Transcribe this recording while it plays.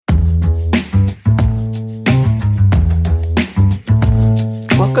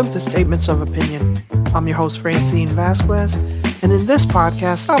Welcome to Statements of Opinion. I'm your host, Francine Vasquez, and in this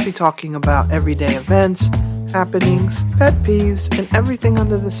podcast, I'll be talking about everyday events, happenings, pet peeves, and everything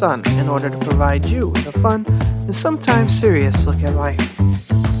under the sun in order to provide you with a fun and sometimes serious look at life.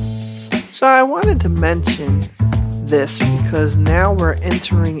 So I wanted to mention this because now we're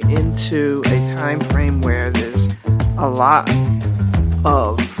entering into a time frame where there's a lot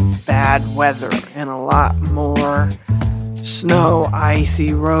of bad weather and a lot more snow,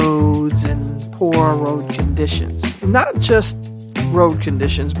 icy roads, and poor road conditions. Not just road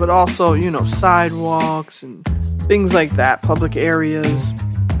conditions, but also, sidewalks and things like that, public areas.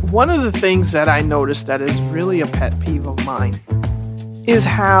 One of the things that I noticed that is really a pet peeve of mine is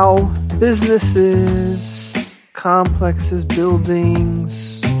how businesses, complexes,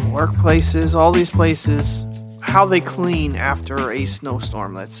 buildings, workplaces, all these places, how they clean after a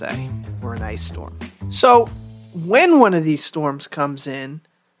snowstorm, let's say, or an ice storm. So when one of these storms comes in,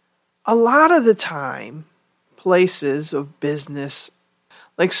 a lot of the time, places of business,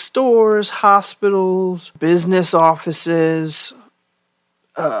 like stores, hospitals, business offices,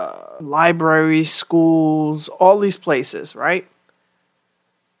 libraries, schools, all these places, right?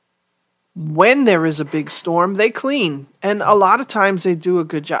 When there is a big storm, they clean. And a lot of times they do a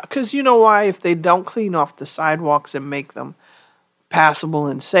good job. Because you know why? If they don't clean off the sidewalks and make them passable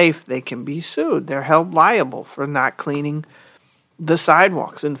and safe, they can be sued. They're held liable for not cleaning the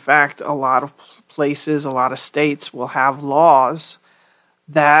sidewalks. In fact, a lot of places, a lot of states will have laws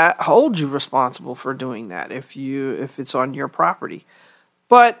that hold you responsible for doing that if it's on your property.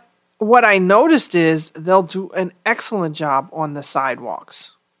 But what I noticed is they'll do an excellent job on the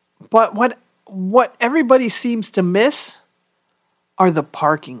sidewalks. But what everybody seems to miss are the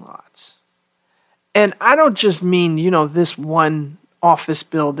parking lots. And I don't just mean, this one office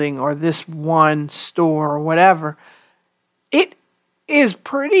building or this one store or whatever. It is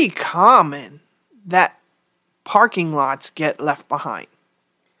pretty common that parking lots get left behind.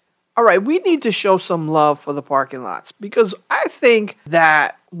 All right, we need to show some love for the parking lots because I think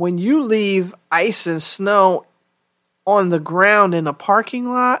that when you leave ice and snow on the ground in a parking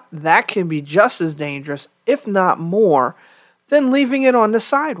lot, that can be just as dangerous, if not more, than leaving it on the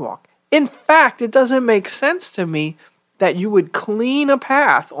sidewalk. In fact, it doesn't make sense to me that you would clean a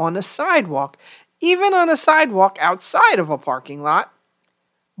path on a sidewalk, even on a sidewalk outside of a parking lot,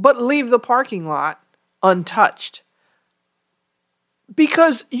 but leave the parking lot untouched.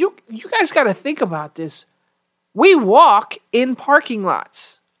 Because you guys got to think about this. We walk in parking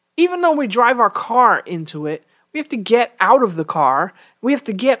lots. Even though we drive our car into it, we have to get out of the car. We have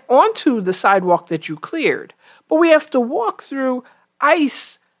to get onto the sidewalk that you cleared. But we have to walk through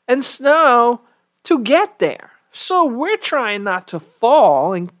ice and snow to get there. So we're trying not to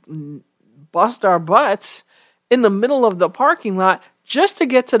fall and bust our butts in the middle of the parking lot just to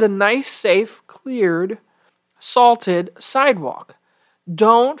get to the nice, safe, cleared, salted sidewalk.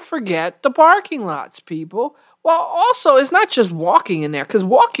 Don't forget the parking lots, people. Well, also, it's not just walking in there, because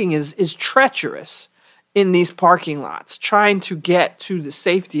walking is treacherous in these parking lots, trying to get to the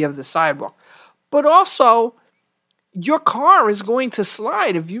safety of the sidewalk. But also, your car is going to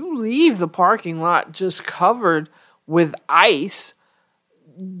slide. If you leave the parking lot just covered with ice,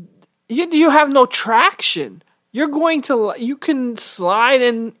 you have no traction. You can slide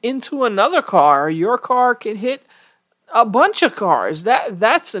into another car. Your car can hit a bunch of cars.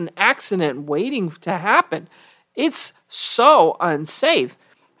 That's an accident waiting to happen. It's so unsafe.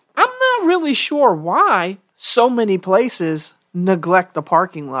 I'm not really sure why so many places neglect the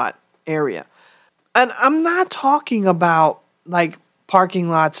parking lot area. And I'm not talking about like parking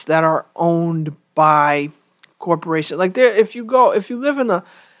lots that are owned by corporations. Like if you live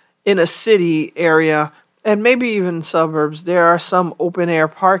in a city area and maybe even suburbs, there are some open air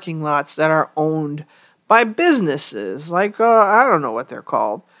parking lots that are owned by businesses. Like I don't know what they're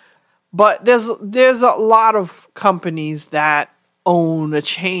called, but there's a lot of companies that own a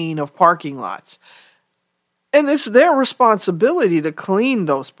chain of parking lots. And it's their responsibility to clean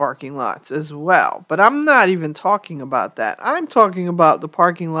those parking lots as well. But I'm not even talking about that. I'm talking about the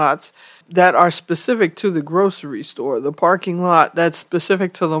parking lots that are specific to the grocery store, the parking lot that's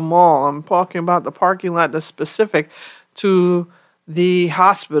specific to the mall. I'm talking about the parking lot that's specific to the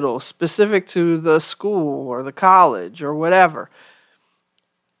hospital, specific to the school or the college or whatever.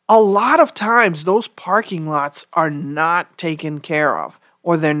 A lot of times those parking lots are not taken care of,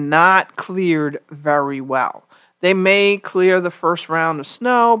 or they're not cleared very well. They may clear the first round of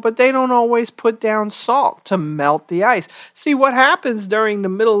snow, but they don't always put down salt to melt the ice. See, what happens during the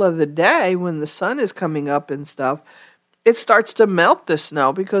middle of the day when the sun is coming up and stuff it starts to melt the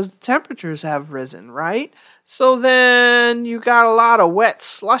snow because the temperatures have risen, right? So then you got a lot of wet,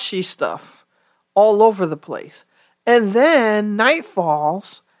 slushy stuff all over the place. And then night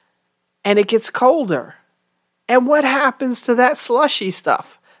falls and it gets colder. And what happens to that slushy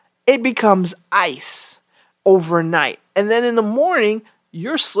stuff? It becomes ice overnight. And then in the morning,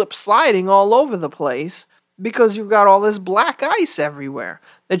 you're slip sliding all over the place because you've got all this black ice everywhere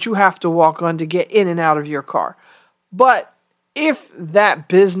that you have to walk on to get in and out of your car. But if that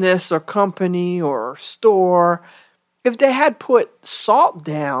business or company or store, if they had put salt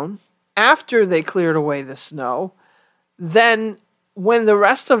down after they cleared away the snow, then when the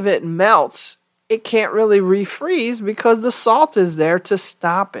rest of it melts, it can't really refreeze because the salt is there to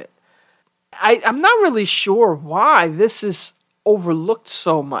stop it. I'm not really sure why this is overlooked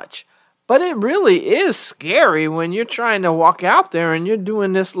so much, but it really is scary when you're trying to walk out there and you're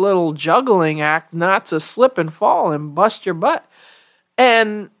doing this little juggling act not to slip and fall and bust your butt.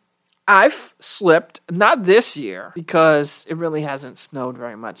 And I've slipped, not this year, because it really hasn't snowed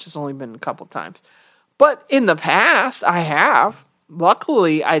very much. It's only been a couple times. But in the past, I have.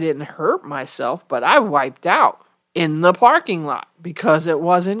 Luckily, I didn't hurt myself, but I wiped out in the parking lot because it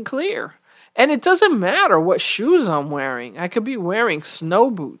wasn't clear. And it doesn't matter what shoes I'm wearing. I could be wearing snow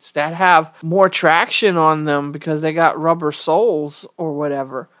boots that have more traction on them because they got rubber soles or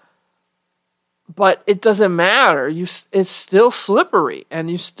whatever. But it doesn't matter. It's still slippery and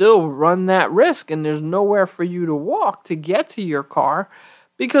you still run that risk. And there's nowhere for you to walk to get to your car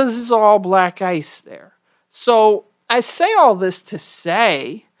because it's all black ice there. So I say all this to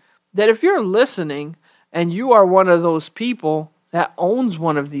say that if you're listening and you are one of those people that owns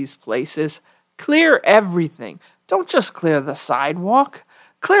one of these places, clear everything. Don't just clear the sidewalk.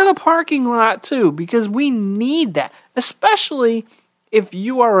 Clear the parking lot too, because we need that, especially if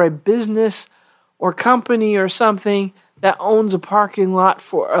you are a business or company or something that owns a parking lot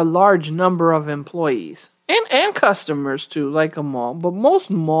for a large number of employees and customers too, like a mall. But most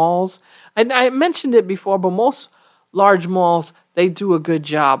malls, and I mentioned it before, but most large malls, they do a good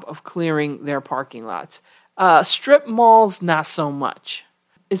job of clearing their parking lots. Strip malls, not so much.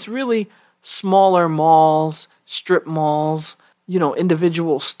 It's really smaller malls, strip malls,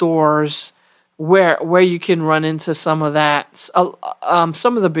 individual stores where you can run into some of that.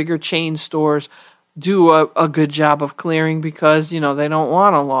 Some of the bigger chain stores do a good job of clearing because, they don't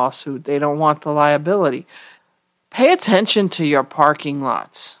want a lawsuit. They don't want the liability. Pay attention to your parking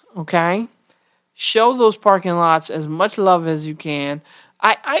lots, okay? Show those parking lots as much love as you can.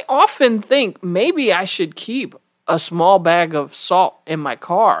 I often think maybe I should keep a small bag of salt in my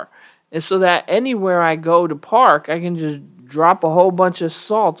car, and so that anywhere I go to park, I can just drop a whole bunch of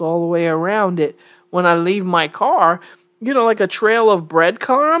salt all the way around it when I leave my car. Like a trail of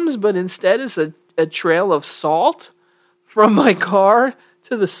breadcrumbs, but instead it's a trail of salt from my car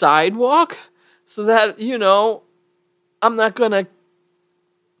to the sidewalk so that, I'm not going to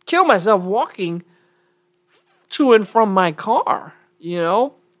kill myself walking to and from my car, I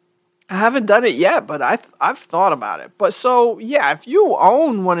haven't done it yet, but I've thought about it. But so, yeah, if you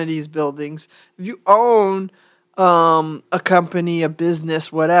own one of these buildings, if you own a company, a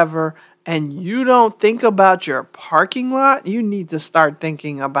business, whatever, and you don't think about your parking lot, you need to start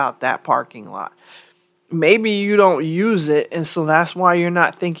thinking about that parking lot. Maybe you don't use it, and so that's why you're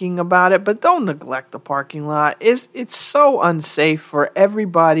not thinking about it, but don't neglect the parking lot. It's so unsafe for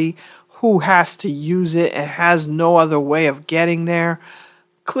everybody who has to use it and has no other way of getting there.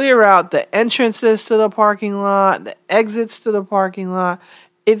 Clear out the entrances to the parking lot, the exits to the parking lot.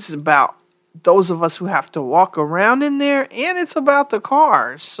 It's about those of us who have to walk around in there, and it's about the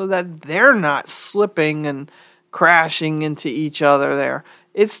cars so that they're not slipping and crashing into each other there.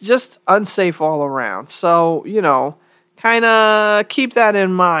 It's just unsafe all around. So, kind of keep that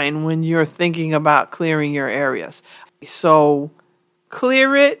in mind when you're thinking about clearing your areas. So,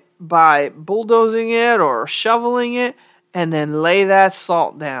 clear it by bulldozing it or shoveling it, and then lay that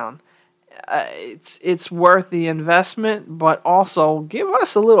salt down. It's worth the investment, but also give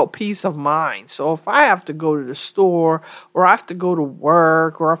us a little peace of mind. So if I have to go to the store, or I have to go to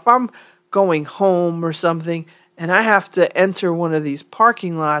work, or if I'm going home or something, and I have to enter one of these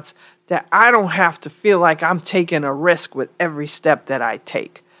parking lots, that I don't have to feel like I'm taking a risk with every step that I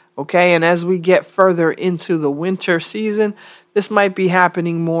take. Okay, and as we get further into the winter season, this might be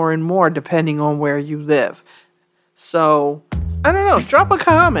happening more and more depending on where you live. So, I don't know, drop a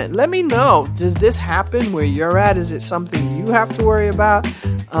comment. Let me know. Does this happen where you're at? Is it something you have to worry about?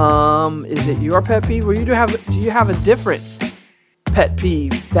 Is it your pet peeve? Or do you have a different pet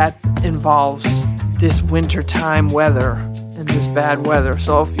peeve that involves this wintertime weather? and this bad weather.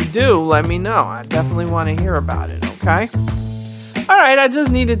 So if you do, let me know. I definitely want to hear about it, okay? All right, I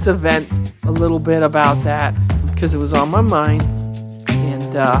just needed to vent a little bit about that because it was on my mind.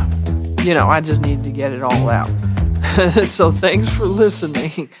 And, I just needed to get it all out. So thanks for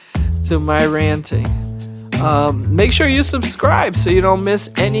listening to my ranting. Make sure you subscribe so you don't miss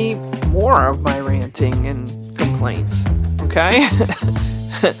any more of my ranting and complaints. Okay?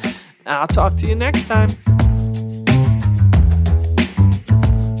 I'll talk to you next time.